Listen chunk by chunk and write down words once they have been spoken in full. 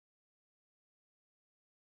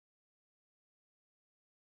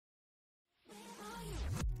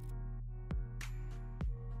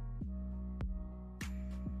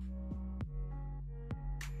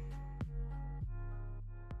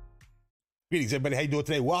Greetings, everybody. How you doing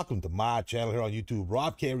today? Welcome to my channel here on YouTube.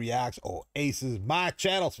 Robk Reacts Oasis, my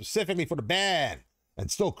channel specifically for the band,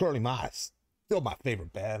 and still currently still my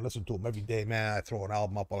favorite band. Listen to them every day, man. I throw an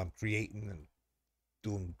album up while I'm creating and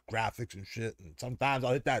doing graphics and shit. And sometimes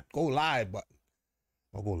I'll hit that go live button.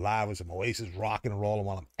 I'll go live with some Oasis rocking and rolling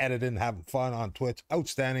while I'm editing, having fun on Twitch.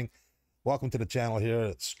 Outstanding. Welcome to the channel here.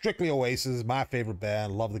 It's strictly Oasis, my favorite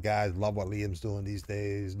band. Love the guys. Love what Liam's doing these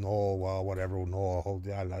days. No, well, whatever. No,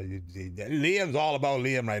 Liam's all about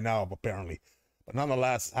Liam right now, apparently. But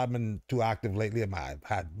nonetheless, I haven't been too active lately. I've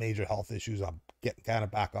had major health issues. I'm getting kind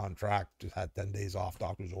of back on track. Just had 10 days off,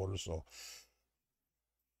 doctor's orders. So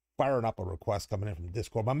firing up a request coming in from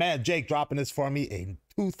Discord. My man Jake dropping this for me. A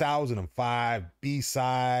 2005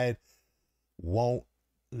 B-side. Won't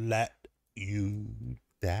Let You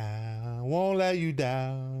Down, won't let you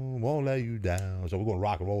down, won't let you down. So we're gonna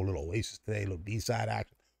rock and roll a little Oasis today, a little B-side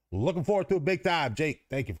action. Looking forward to it big time. Jake,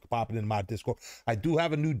 thank you for popping into my Discord. I do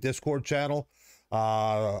have a new Discord channel.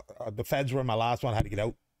 The feds were in my last one. I had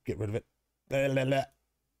to get rid of it.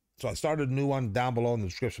 So I started a new one down below in the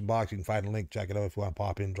description box. You can find a link. Check it out if you want to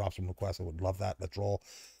pop in, drop some requests. I would love that. Let's roll.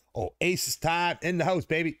 Oasis time in the house,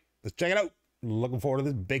 baby. Let's check it out. Looking forward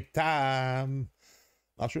to this big time.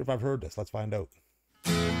 Not sure if I've heard this. Let's find out.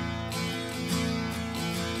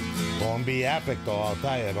 Gonna be epic though, I'll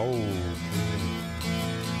tell you.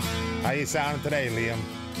 How you sounding today, Liam?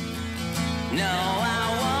 No, I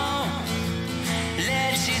won't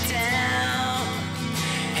let you down.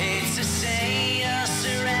 Hate to say you're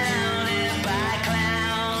surrounded by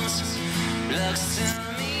clowns. Looks to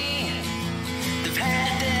me, they've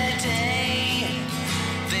had their day.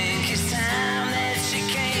 Think it's time that you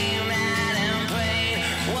came out and played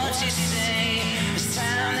what you say. It's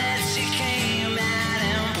time that you came out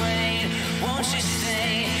and played. Won't you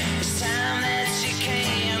stay? It's time that you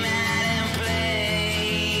came out and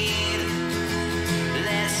played.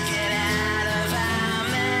 Let's get out of our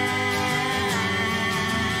minds.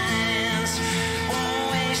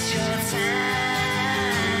 Won't waste your time.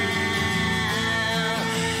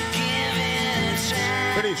 Give it a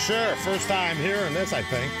try. Pretty sure first time hearing this, I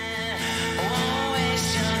think. Won't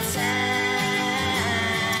waste your time.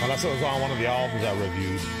 Unless it was on one of the albums I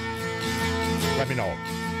reviewed. Let me know.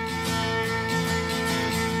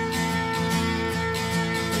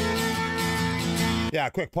 Yeah,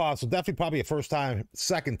 quick pause. So definitely probably a first time,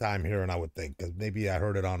 second time hearing, I would think, because maybe I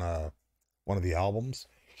heard it on one of the albums.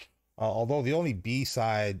 Although the only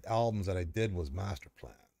B-side albums that I did was Master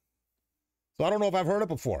Plan. So I don't know if I've heard it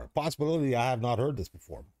before. Possibility I have not heard this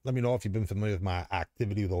before. Let me know if you've been familiar with my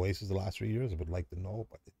activity with Oasis the last 3 years. I would like to know,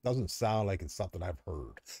 but it doesn't sound like it's something I've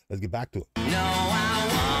heard. Let's get back to it. No, I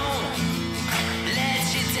won't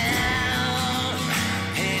let you down.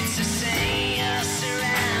 Hate to say you're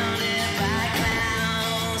surrounded by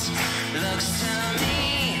clowns. Looks to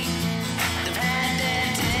me, they've had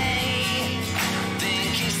their day.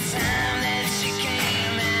 Think it's time that you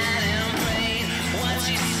came out and played what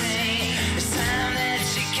you say. It's time that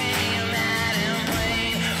you came out and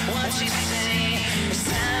played what you say. It's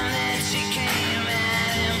time that you came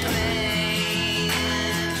out and played.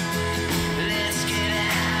 Let's get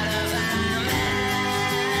out of our minds.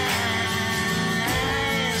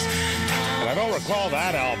 And I don't recall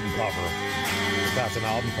that album cover. If that's an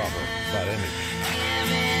album cover. That image.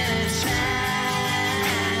 Give it a try.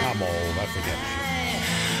 I'm old. I forget.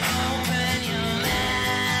 Open your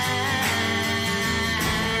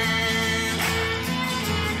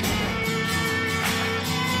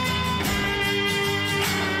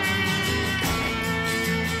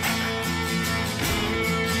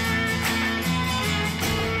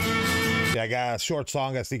Yeah, I got a short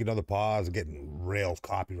song. I think another pause. Getting railed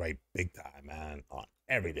copyright big time, man, on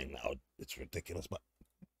everything now. It's ridiculous, but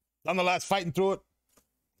nonetheless, fighting through it,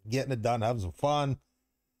 getting it done, having some fun.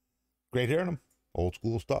 Great hearing them. Old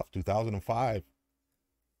school stuff, 2005.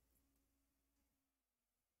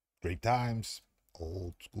 Great times.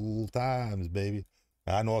 Old school times, baby.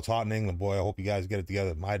 I know it's hot in England, boy. I hope you guys get it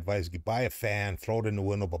together. My advice, buy a fan, throw it in the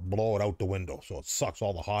window, but blow it out the window so it sucks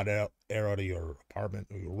all the hot air out of your apartment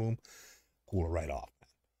or your room. Cool it right off, man.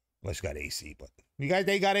 Unless you got AC, but you guys,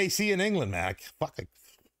 they got AC in England, man. Fuck,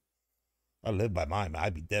 I live by mine, man.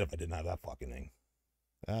 I'd be dead if I didn't have that fucking thing.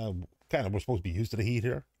 Kind of, we're supposed to be used to the heat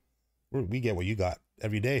here. We get what you got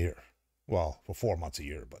every day here. Well, for 4 months a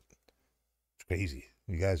year, but it's crazy.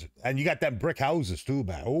 You guys, and you got them brick houses too,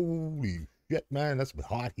 man. Holy shit, man. That's some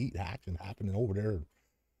hot heat action happening over there in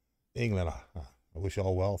England. I wish you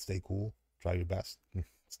all well. Stay cool. Try your best.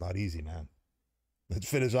 It's not easy, man. Let's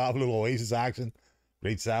finish off a little Oasis action.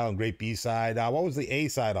 Great sound, great B-side. What was the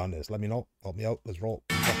A-side on this? Let me know. Help me out. Let's roll.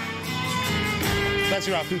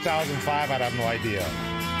 Especially around 2005, I'd have no idea.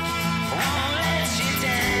 Won't let you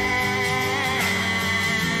down.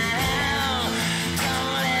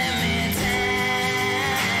 Don't let me down.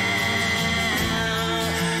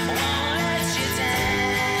 Won't let you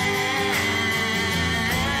down.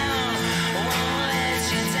 Won't let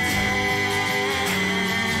you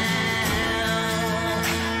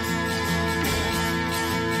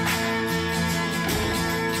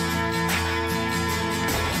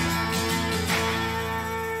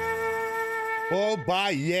Oh,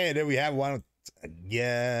 bye. Yeah, there we have one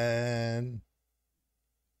again.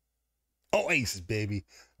 Oasis, baby.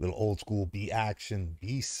 Little old school B action,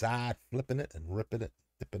 B-side, flipping it and ripping it,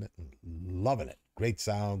 dipping it, and loving it. Great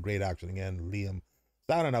sound, great action again. Liam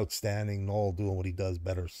sounding outstanding. Noel doing what he does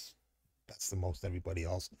better. That's the most everybody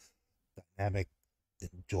else. Dynamic,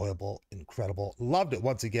 enjoyable, incredible. Loved it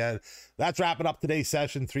once again. That's wrapping up today's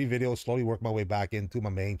session. 3 videos. Slowly work my way back into my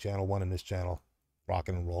main channel, 1 in this channel.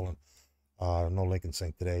 Rocking and rolling. No link in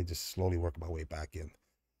sync today. Just slowly working my way back in.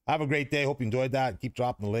 Have a great day. Hope you enjoyed that. Keep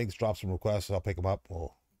dropping the links. Drop some requests. I'll pick them up.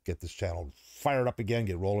 We'll get this channel fired up again.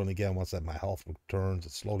 Get rolling again once that my health returns.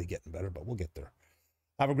 It's slowly getting better, but we'll get there.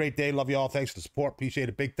 Have a great day. Love you all. Thanks for the support. Appreciate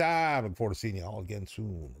it big time. Looking forward to seeing you all again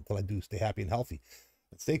soon. Until I do, stay happy and healthy.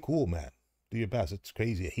 And stay cool, man. Do your best. It's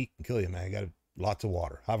crazy. Heat can kill you, man. You got lots of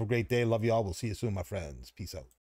water. Have a great day. Love you all. We'll see you soon, my friends. Peace out.